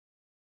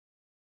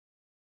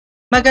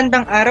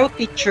Magandang araw,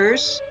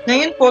 teachers!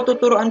 Ngayon po,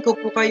 tuturuan ko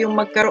po kayong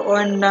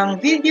magkaroon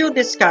ng video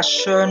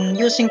discussion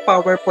using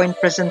PowerPoint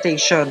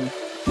presentation.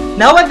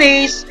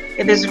 Nowadays,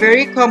 it is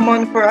very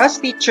common for us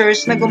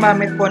teachers na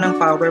gumamit po ng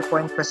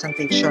PowerPoint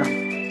presentation.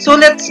 So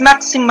let's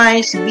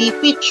maximize the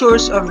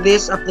features of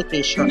this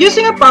application.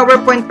 Using a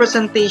PowerPoint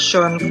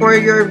presentation for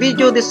your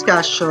video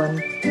discussion,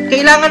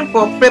 kailangan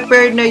po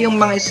prepare na yung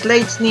mga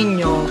slides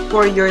ninyo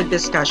for your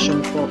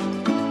discussion po.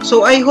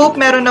 So, I hope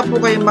meron na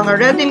po kayong mga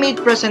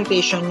ready-made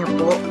presentation nyo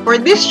po. For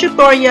this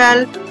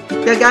tutorial,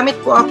 gagamit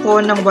po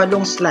ako ng 8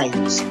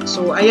 slides.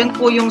 So, ayan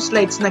po yung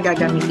slides na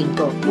gagamitin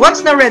ko.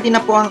 Once na ready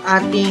na po ang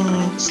ating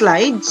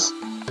slides,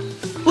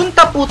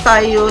 punta po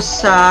tayo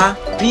sa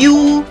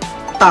View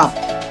tab.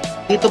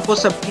 Dito po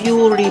sa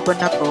View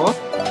ribbon na to.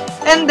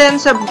 And then,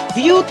 sa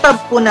View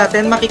tab po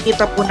natin,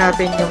 makikita po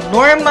natin yung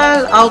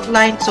normal,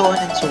 outline, so on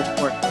and so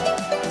forth.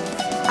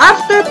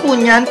 After po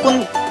nyan,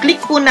 click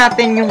po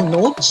natin yung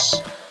Notes.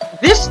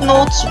 This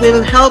notes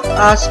will help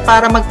us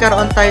para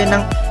magkaroon tayo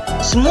ng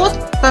smooth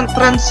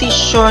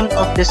transition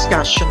of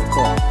discussion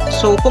po.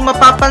 So, kung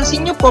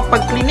mapapansin nyo po,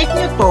 pag click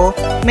nyo to,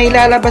 may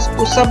lalabas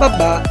po sa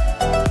baba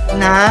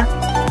na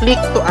click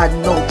to add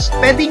notes.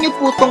 Pwede nyo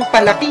po itong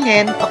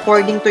palakihin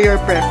according to your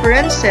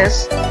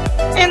preferences,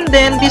 and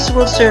then this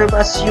will serve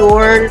as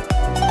your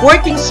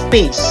working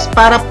space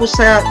para po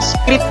sa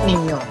script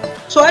ninyo.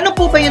 So, ano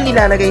po ba yung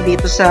nilalagay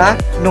dito sa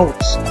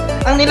notes?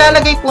 Ang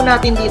nilalagay po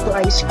natin dito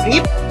ay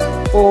script,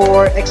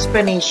 or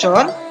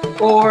explanation,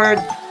 or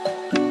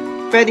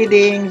pwede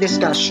ding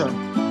discussion.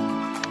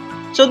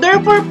 So,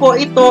 therefore po,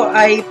 ito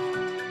ay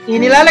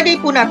inilalagay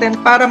po natin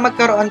para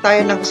magkaroon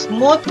tayo ng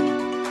smooth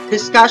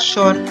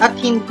discussion at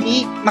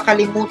hindi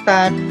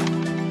makalimutan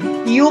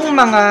yung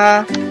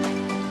mga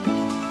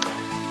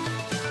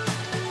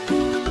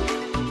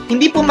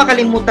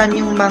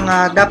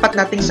dapat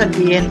nating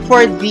sabihin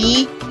for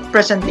the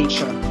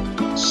presentation.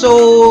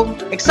 So,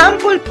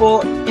 example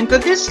po, into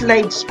these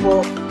slides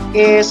po,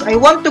 is I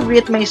want to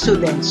greet my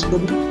students.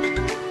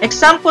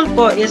 Example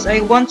po is I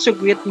want to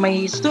greet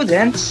my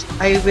students.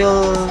 I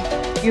will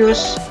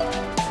use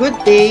good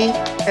day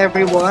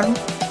everyone.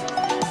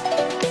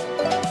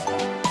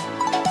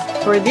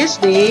 For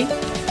this day,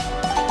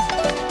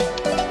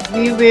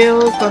 we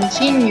will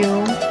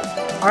continue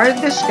our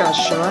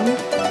discussion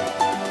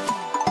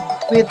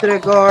with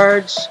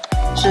regards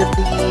to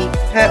the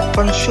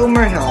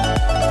consumer health.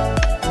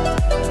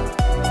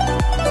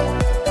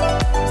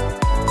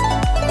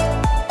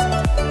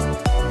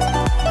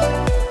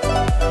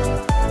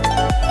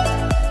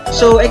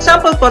 So,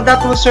 example po, that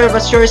will serve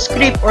as your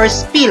script or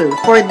spiel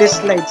for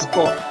these slides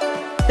po.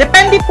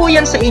 Depende po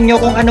yan sa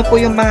inyo kung ano po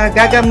yung mga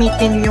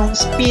gagamitin yung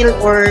spiel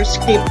or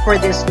script for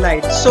this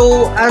slide.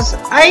 So, as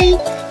I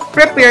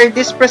prepare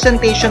this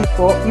presentation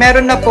po,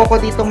 meron na po ako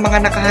ditong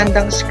mga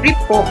nakahandang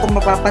script po. Kung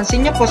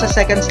mapapansin nyo po sa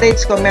second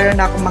slides ko, meron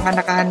na akong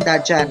mga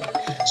nakahanda dyan.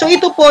 So,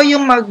 ito po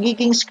yung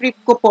magiging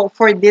script ko po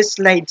for these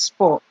slides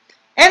po.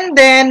 And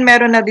then,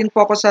 meron na din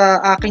po ako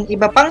sa aking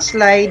iba pang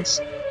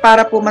slides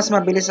para po mas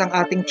mabilis ang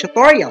ating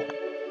tutorial.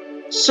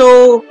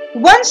 So,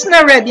 once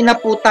na ready na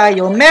po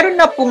tayo, meron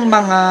na pong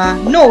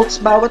mga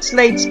notes, bawat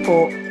slides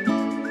po,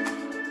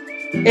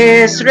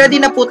 is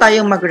ready na po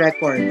tayong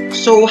mag-record.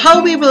 So,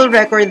 how we will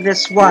record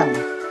this one?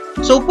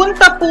 So,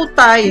 punta po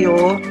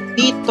tayo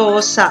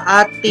dito sa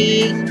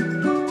ating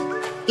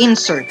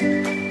insert.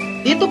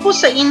 Dito po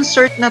sa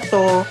insert na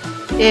to,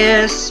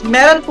 is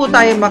meron po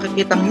tayong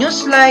makikitang new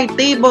slide,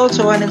 table,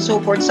 so on and so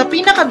forth. Sa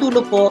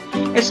pinakadulo po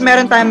is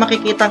meron tayong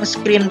makikitang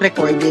screen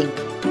recording.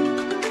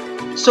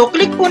 So,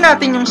 click po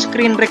natin yung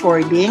screen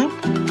recording.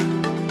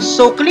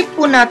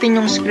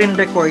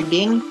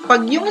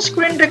 Pag yung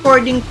screen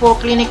recording po,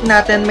 click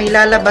natin, may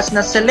lalabas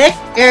na select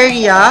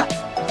area.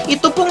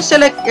 Ito pong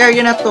select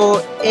area na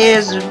to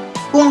is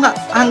kung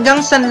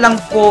hanggang saan lang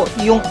po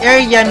yung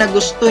area na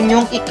gusto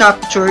nyong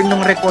i-capture ng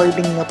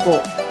recording nyo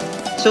po.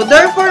 So,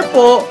 therefore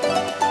po,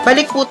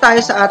 balik po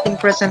tayo sa ating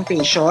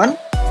presentation.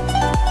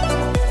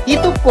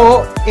 Dito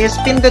po is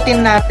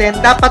pindutin natin,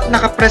 dapat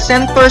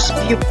naka-presenter's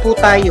view po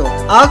tayo.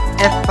 Alt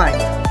F5.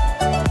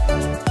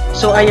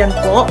 So, ayan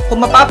po. Kung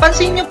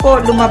mapapansin nyo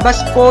po,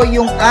 lumabas po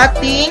yung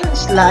ating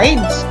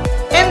slides.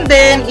 And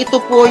then,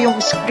 ito po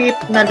yung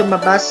script na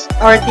lumabas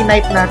or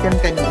tinype natin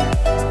kanina.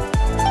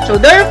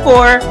 So,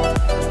 therefore,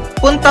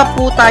 punta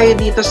po tayo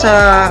dito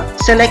sa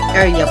select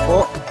area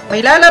po.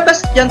 May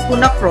lalabas dyan po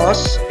na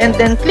cross, and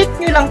then click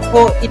nyo lang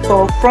po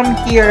ito from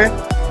here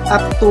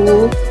up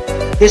to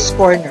this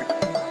corner.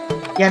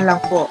 Yan lang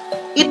po.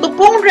 Ito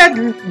pong red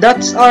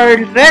dots or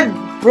red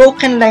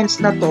broken lines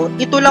na to,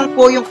 ito lang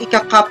po yung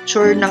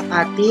ika-capture ng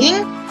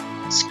ating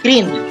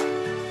screen.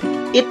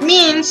 It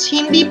means,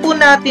 hindi po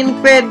natin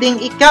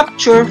pwedeng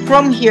i-capture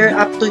from here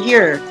up to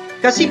here.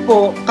 Kasi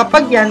po,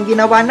 kapag yan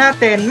ginawa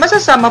natin,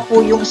 masasama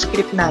po yung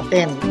script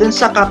natin dun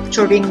sa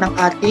capturing ng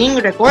ating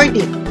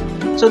recording.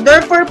 So,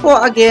 therefore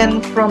po, again,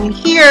 from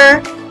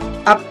here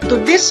up to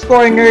this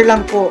corner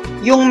lang po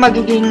yung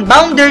magiging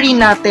boundary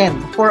natin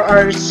for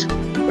our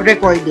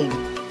recording.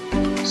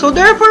 So,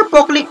 therefore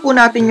po, click po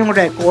natin yung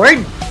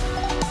record.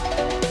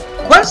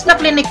 Once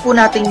na-clinic po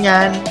natin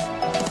yan,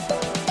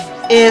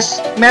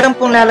 is meron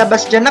pong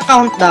lalabas dyan na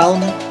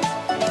countdown.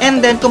 And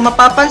then, kung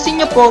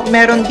mapapansin nyo po,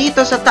 meron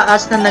dito sa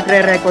taas na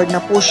nagre-record na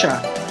po siya.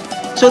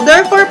 So,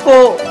 therefore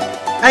po,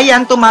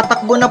 ayan,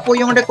 tumatakbo na po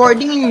yung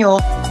recording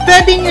niyo.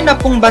 Pwede nyo na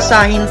pong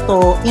basahin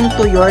to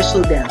into your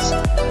students.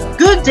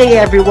 Good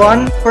day,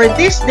 everyone. For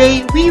this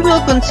day, we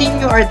will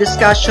continue our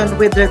discussion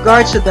with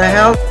regards to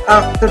the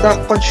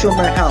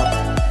consumer health.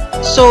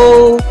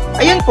 So,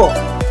 ayun po.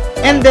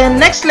 And then,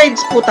 next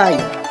slides po tayo.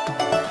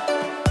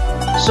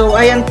 So,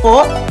 ayan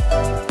po.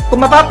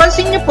 Kung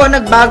mapapansin nyo po,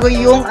 nagbago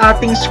yung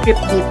ating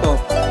script dito.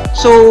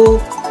 So,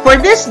 for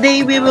this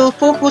day, we will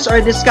focus our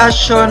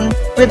discussion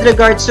with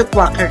regards to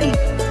quackery.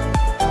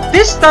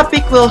 This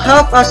topic will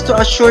help us to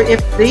assure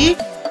if the,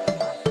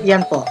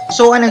 yan po,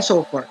 so on and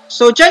so forth.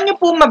 So, dyan nyo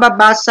po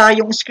mababasa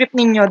yung script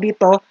ninyo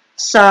dito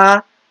sa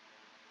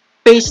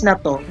page na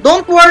to.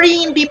 Don't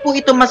worry, hindi po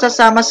ito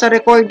masasama sa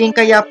recording,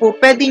 kaya po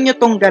pwede nyo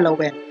tong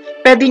galawin.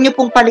 Pwede nyo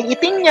pong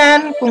paliitin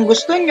yan kung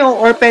gusto nyo,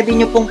 or pwede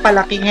nyo pong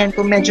palakihin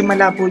kung medyo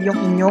malabo yung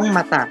inyong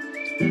mata.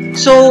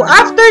 So,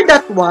 after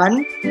that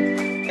one,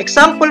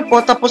 example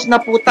po, tapos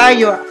na po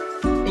tayo.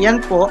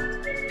 Ayan po.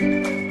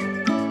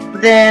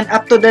 Then,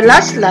 up to the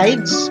last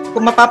slides,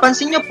 kung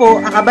mapapansin nyo po,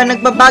 habang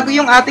nagbabago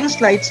yung ating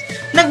slides,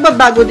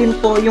 nagbabago din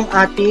po yung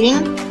ating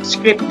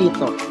script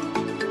dito.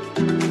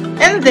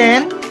 And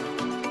then,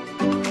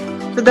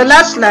 to the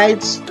last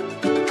slides,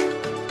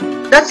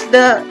 that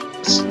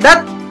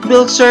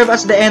will serve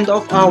as the end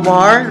of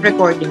our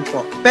recording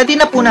po. Pwede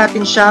na po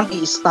natin siyang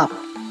i-stop.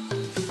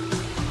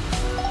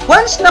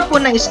 Once na po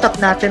na-stop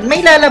natin,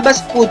 may lalabas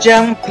po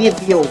diyang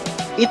video.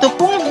 Ito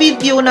pong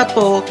video na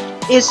to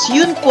is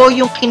yun po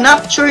yung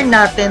kinapture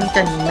natin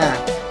kanina.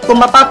 Kung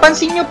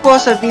mapapansin nyo po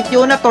sa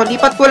video na to,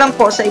 lipat ko lang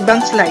po sa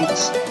ibang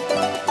slides.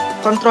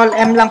 Control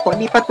M lang po.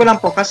 Lipat ko lang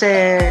po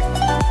kasi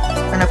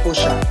ano po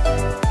siya.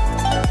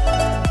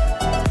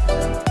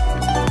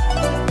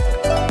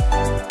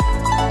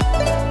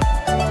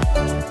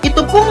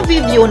 Ito pong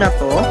video na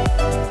to,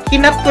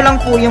 kinap ko lang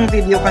po yung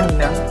video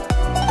kanina.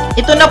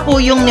 Ito na po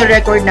yung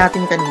ni-record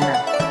natin kanina.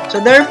 So,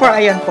 therefore,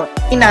 ayan po.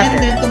 And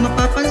then, kung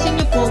mapapansin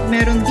nyo po,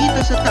 meron dito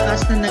sa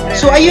taas na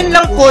nagre-record. So, ayun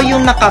lang po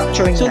yung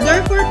na-capture niya. So,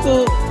 therefore po,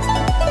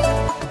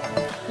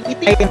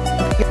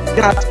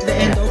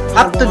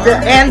 up to the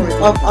end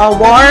of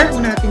our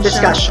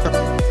discussion.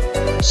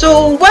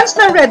 So, once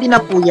na ready na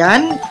po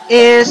yan,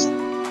 is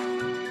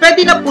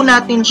pwede na po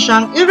natin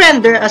siyang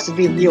i-render as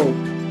video.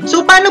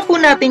 So, paano po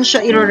natin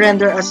siya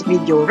i-render as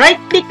video?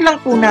 Right-click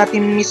lang po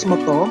natin mismo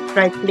to.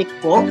 Right-click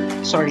po.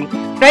 Sorry.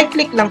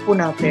 Right-click lang po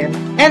natin.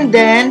 And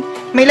then,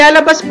 may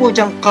lalabas po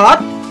dyang cut,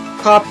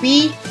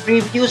 copy,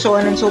 preview, so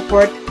on and so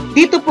forth.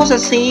 Dito po sa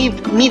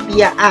Save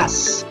Media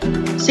As.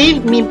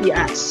 Save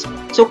Media As.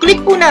 So, click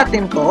po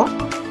natin to.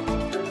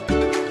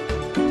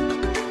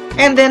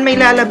 And then, may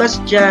lalabas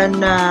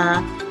dyan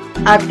na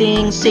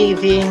ating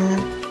saving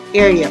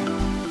area.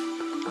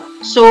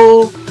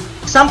 So,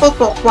 example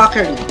po,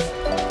 quackery.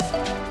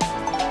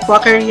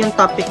 Quackery yung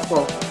topic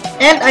ko.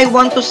 And I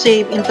want to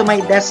save into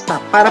my desktop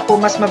para po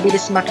mas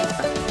mabilis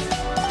makita.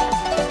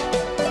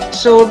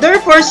 So,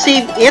 therefore,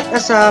 save it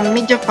as a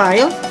media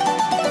file.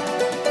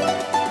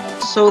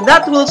 So,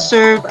 that will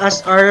serve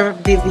as our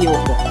video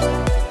po.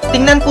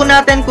 Tingnan po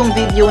natin kung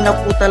video na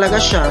po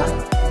talaga siya.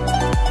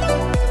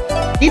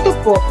 Dito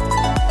po,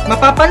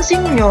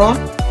 mapapansin nyo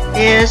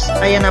is,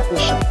 ayan na po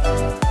siya.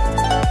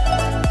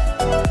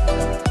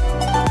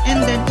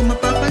 And then, kung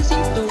mapapansin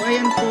to,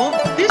 ayan po,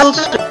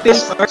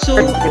 so,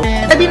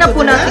 pwede na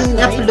po natin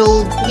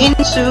i-upload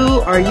into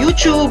our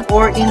YouTube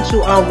or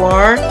into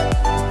our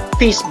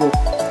Facebook.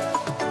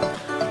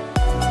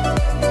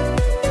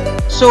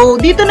 So,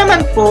 dito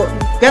naman po,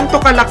 ganito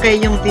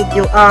kalaki yung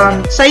video,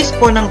 size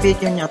po ng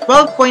video niya,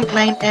 12.9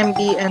 MB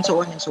and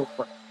so on and so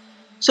forth.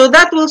 So,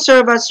 that will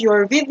serve as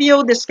your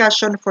video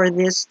discussion for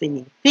this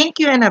day. Thank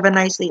you and have a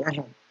nice day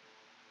ahead.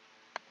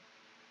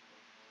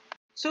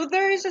 So,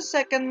 there is a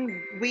second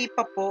way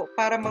pa po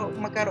para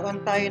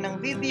magkaroon tayo ng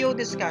video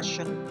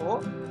discussion po.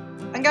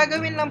 Ang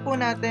gagawin lang po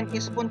natin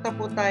is punta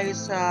po tayo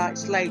sa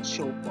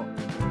slideshow po.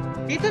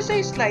 Dito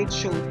sa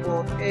slideshow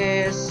po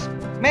is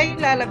may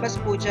lalabas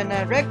po dyan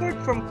na record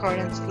from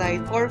current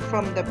slide or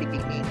from the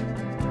beginning.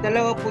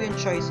 Dalawa po yung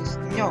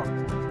choices niyo.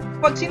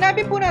 Pag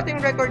sinabi po natin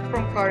record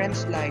from current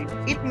slide,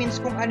 it means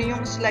kung ano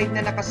yung slide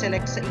na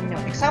nakaselect sa inyo.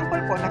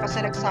 Example po,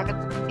 nakaselect sa akin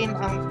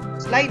ang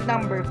slide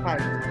number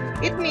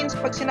 5. It means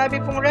pag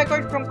sinabi pong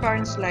record from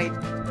current slide,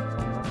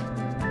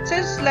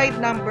 sa slide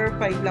number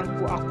 5 lang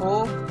po ako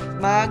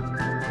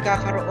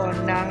magkakaroon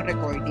ng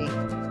recording.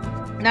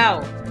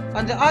 Now,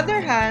 on the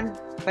other hand,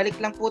 balik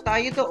lang po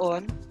tayo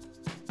doon.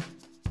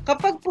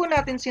 Kapag po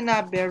natin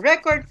sinabi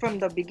record from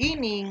the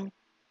beginning,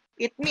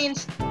 it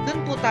means dun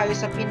po tayo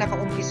sa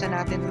pinakaumpisa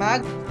natin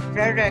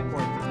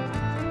mag-re-record.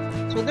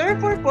 So,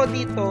 therefore po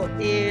dito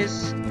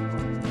is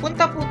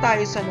punta po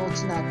tayo sa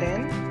notes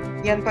natin.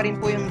 Yan pa rin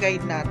po yung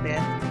guide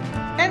natin.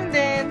 And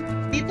then,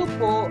 dito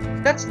po,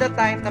 that's the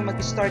time na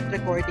mag-start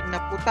recording na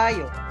po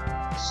tayo.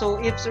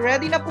 So, if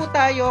ready na po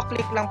tayo,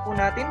 click lang po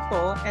natin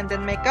to, and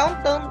then may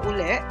countdown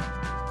uli.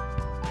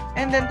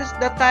 And then this is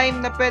the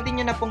time na pwede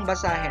nyo na pong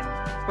basahin.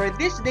 For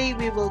this day,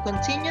 we will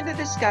continue the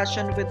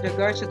discussion with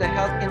regards to the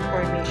health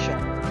information.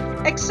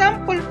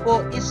 Example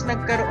po is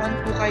nagkaroon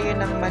po kayo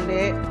ng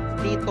mali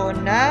dito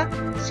na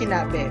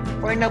sinabi,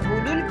 or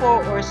nabulol po,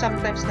 or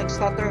sometimes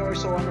nag-stutter, or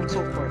so on and so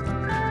forth.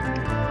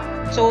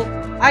 So,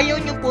 ayaw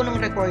nyo po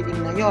ng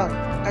recording na yon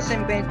kasi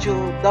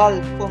medyo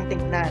dull pong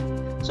tingnan.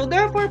 So,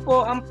 therefore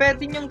po, ang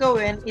pwede nyo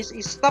gawin is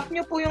i-stop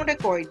nyo po yung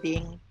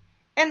recording,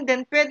 and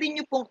then pwede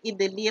nyo pong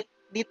i-delete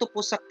dito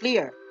po sa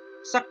clear.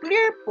 Sa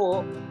clear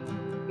po,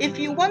 if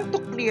you want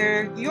to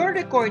clear your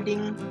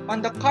recording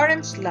on the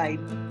current slide,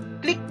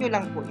 click nyo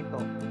lang po ito.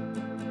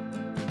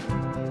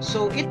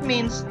 So, it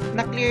means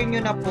na-clear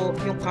nyo na po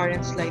yung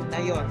current slide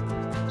na yon.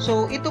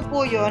 So, ito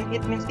po yon,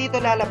 it means dito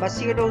lalabas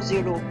 0,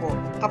 0 po.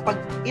 Kapag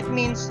it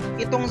means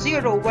itong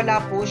 0, wala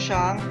po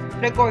siyang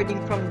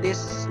recording from this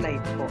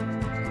slide po.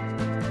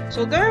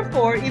 So,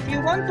 therefore, if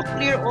you want to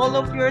clear all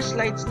of your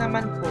slides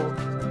naman po,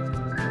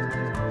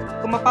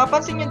 kung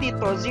mapapansin nyo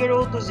dito,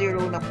 0 to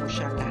 0 na po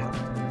siya lahat.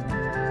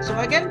 So,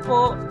 again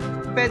po,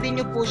 pwede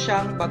nyo po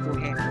siyang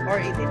baguhin or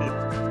i-delete.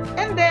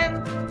 And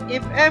then,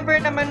 if ever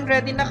naman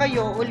ready na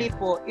kayo, uli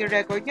po,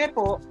 i-record nyo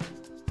po.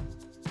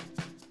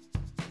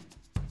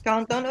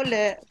 Countdown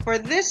uli.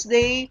 For this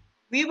day,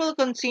 we will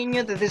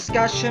continue the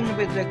discussion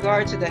with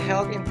regard to the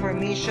health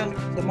information,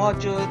 the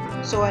module,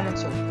 so on and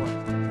so forth.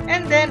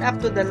 And then,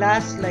 up to the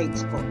last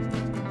slides po.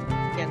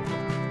 Yan po.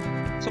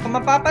 So, kung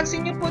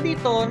mapapansin nyo po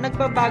dito,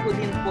 nagbabago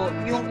din po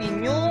yung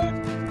inyong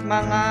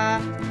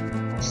mga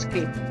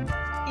script.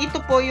 Ito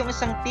po yung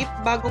isang tip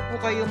bago po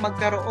kayo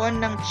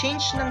magkaroon ng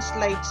change ng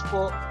slides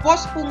po.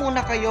 Pause po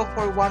muna kayo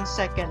for 1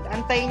 second.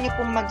 Antayin nyo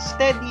po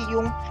mag-steady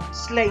yung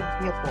slide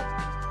nyo po.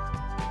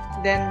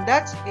 Then,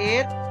 that's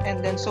it.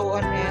 And then, so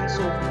on and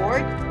so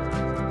forth.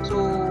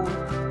 So,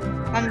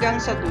 hanggang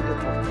sa dulo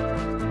po.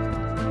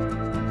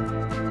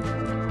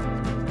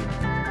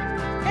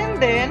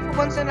 And then,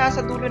 once na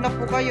nasa dulo na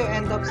po kayo,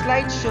 end of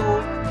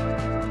slideshow,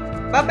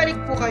 babalik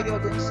po kayo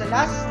dun sa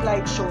last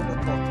slideshow na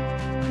po.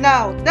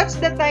 Now, that's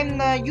the time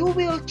na you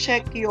will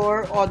check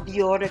your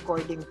audio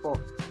recording po.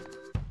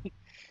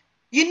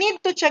 You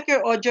need to check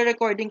your audio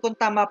recording kung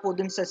tama po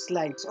dun sa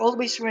slides.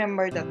 Always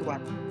remember that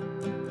one.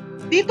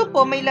 Dito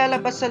po, may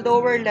lalabas sa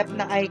lower left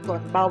na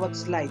icon, bawat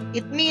slide.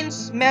 It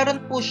means,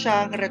 meron po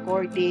siyang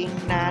recording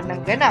na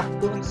nangganap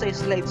doon sa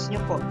slides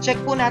nyo po. Check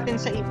po natin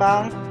sa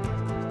ibang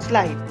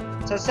slide.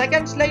 Sa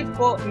second slide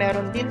po,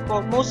 meron din po.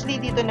 Mostly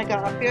dito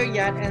nag-appear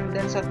yan. And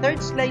then sa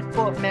third slide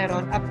po,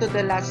 meron up to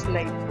the last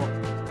slide po.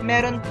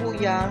 Meron po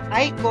yung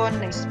icon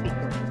na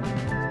speaker.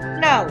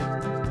 Now,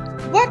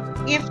 what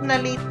if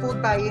na-late po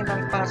tayo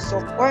ng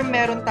pasok or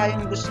meron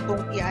tayong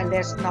gustong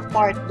i-alis na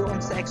part doon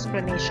sa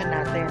explanation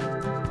natin?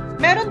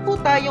 Meron po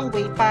tayong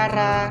way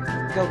para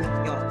gawin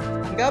yon.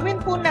 Ang gawin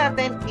po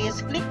natin is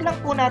click lang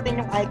po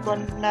natin yung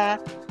icon na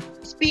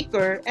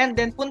speaker and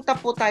then punta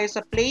po tayo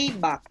sa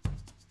playback.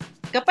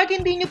 Kapag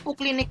hindi nyo po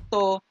clinic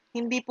to,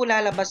 hindi po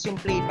lalabas yung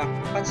playback.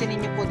 Pansinin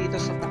nyo po dito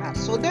sa taas.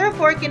 So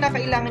therefore,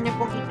 kinakailangan nyo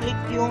pong i-click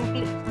yung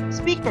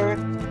speaker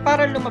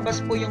para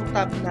lumabas po yung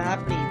tab na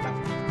playback.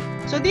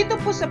 So dito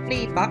po sa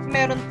playback,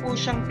 meron po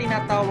siyang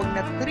tinatawag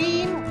na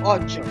trim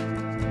audio.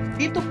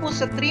 Dito po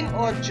sa trim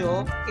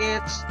audio,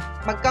 it's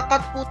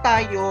magka-cut po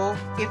tayo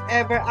if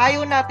ever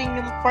ayaw natin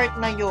yung part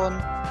na yon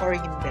or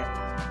hindi.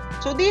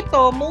 So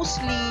dito,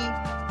 mostly,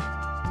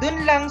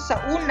 dun lang sa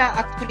una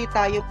at huli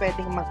tayo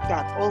pwedeng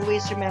mag-cut.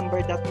 Always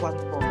remember that one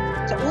po.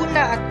 Sa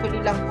una at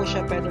huli lang po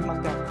siya pwedeng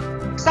mag-cut.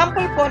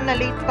 Example po, na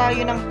late tayo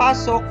ng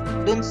pasok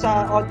dun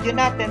sa audio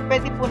natin,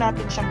 pwede po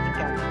natin siyang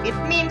i-cut. It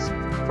means,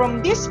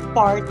 from this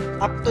part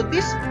up to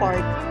this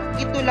part,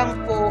 ito lang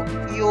po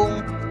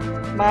yung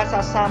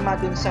masasama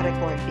dun sa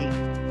recording.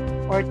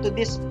 Or to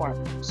this part.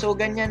 So,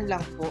 ganyan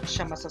lang po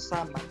siya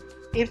masasama.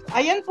 If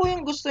ayan po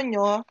yung gusto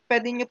nyo,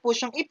 pwede nyo po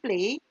siyang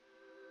i-play.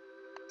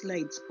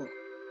 Slides po.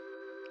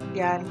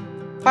 Yan.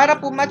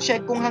 Para po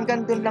ma-check kung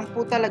hanggang dun lang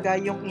po talaga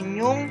yung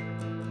inyong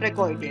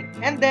recording.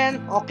 And then,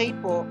 okay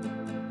po.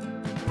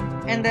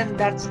 And then,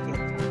 that's it.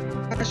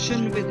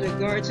 Question with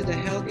regard to the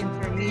health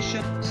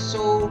information.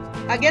 So,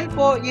 again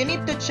po, you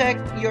need to check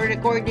your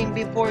recording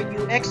before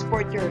you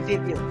export your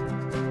video.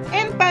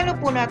 And paano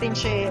po natin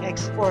siya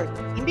i-export?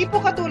 Hindi po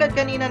katulad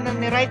kanina na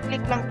ni-right click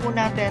lang po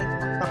natin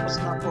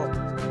tapos na po.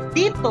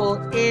 Dito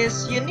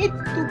is you need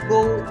to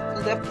go to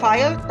the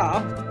File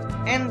tab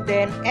and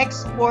then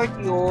export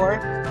your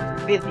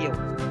video.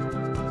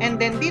 And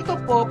then dito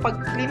po,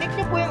 pag click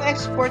nyo po yung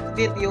export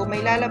video,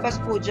 may lalabas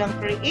po dyan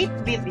create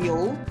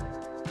video.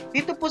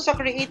 Dito po sa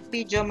create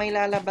video, may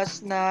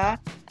lalabas na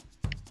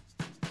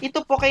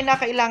ito po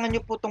kailangan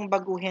nyo po itong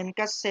baguhin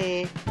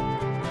kasi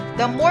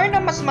the more na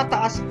mas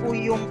mataas po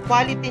yung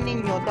quality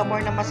ninyo, the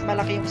more na mas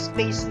malaki yung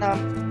space na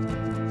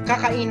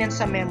kakainin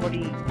sa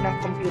memory ng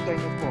computer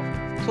nyo po.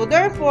 So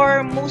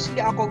therefore,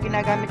 mostly ako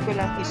ginagamit ko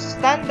lang is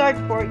standard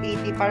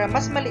 480 para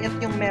mas maliit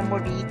yung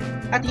memory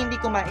at hindi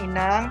kumain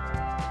ng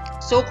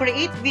So,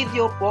 create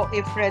video po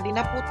if ready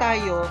na po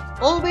tayo.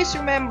 Always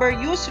remember,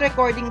 use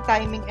recording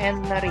timing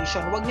and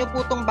narration. Huwag nyo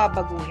po itong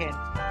babaguhin.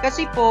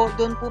 Kasi po,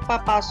 doon po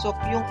papasok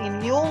yung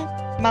inyong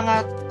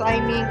mga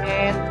timing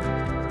and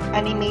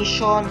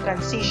animation,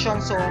 transition,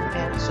 so on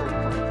and so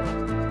forth.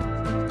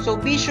 So,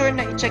 be sure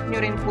na i-check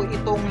nyo rin po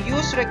itong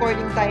use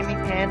recording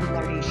timing and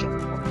narration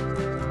po.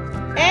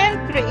 And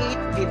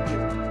create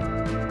video.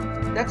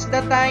 That's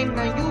the time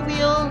na you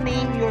will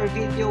name your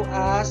video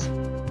as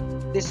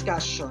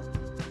discussion.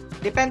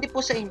 Depende po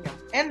sa inyo.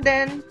 And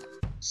then,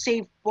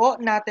 save po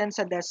natin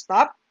sa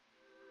desktop.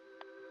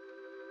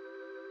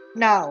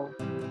 Now,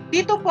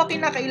 dito po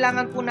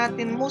kinakailangan po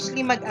natin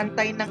mostly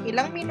mag-antay ng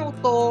ilang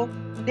minuto.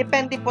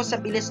 Depende po sa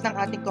bilis ng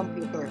ating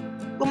computer.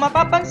 Kung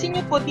mapapansin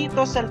nyo po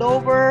dito sa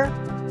lower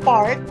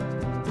part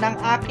ng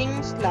aking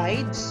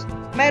slides,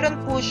 mayroon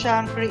po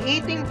siyang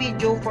creating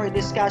video for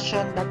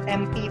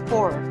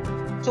discussion.mp4.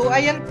 So,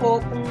 ayan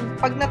po, kung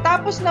pag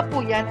natapos na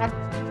po yan at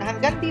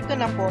hanggang dito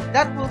na po,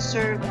 that will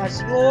serve as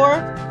your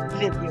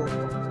video.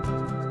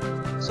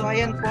 So,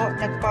 ayan po,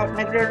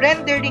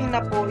 nagre-rendering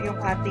na po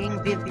yung ating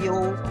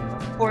video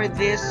for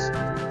this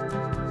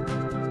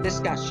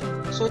discussion.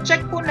 So,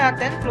 check po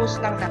natin,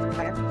 close lang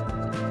natin.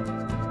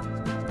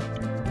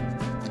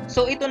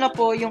 So, ito na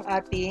po yung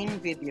ating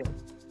video.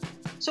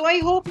 So, I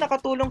hope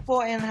nakatulong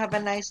po and have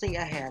a nice day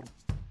ahead.